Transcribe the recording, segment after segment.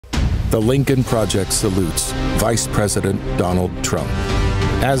The Lincoln Project salutes Vice President Donald Trump.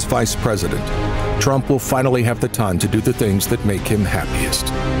 As Vice President, Trump will finally have the time to do the things that make him happiest.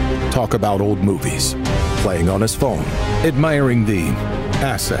 Talk about old movies, playing on his phone, admiring the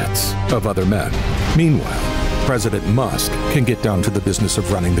assets of other men. Meanwhile, President Musk can get down to the business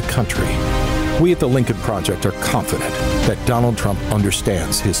of running the country. We at the Lincoln Project are confident that Donald Trump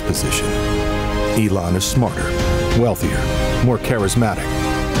understands his position. Elon is smarter, wealthier, more charismatic,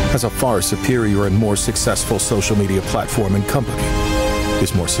 has a far superior and more successful social media platform and company,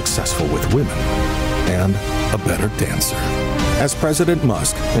 is more successful with women, and a better dancer. As President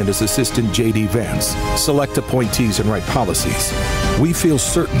Musk and his assistant J.D. Vance select appointees and write policies, we feel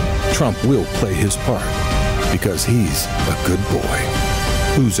certain Trump will play his part because he's a good boy.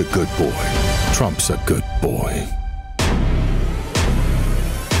 Who's a good boy? Trump's a good boy.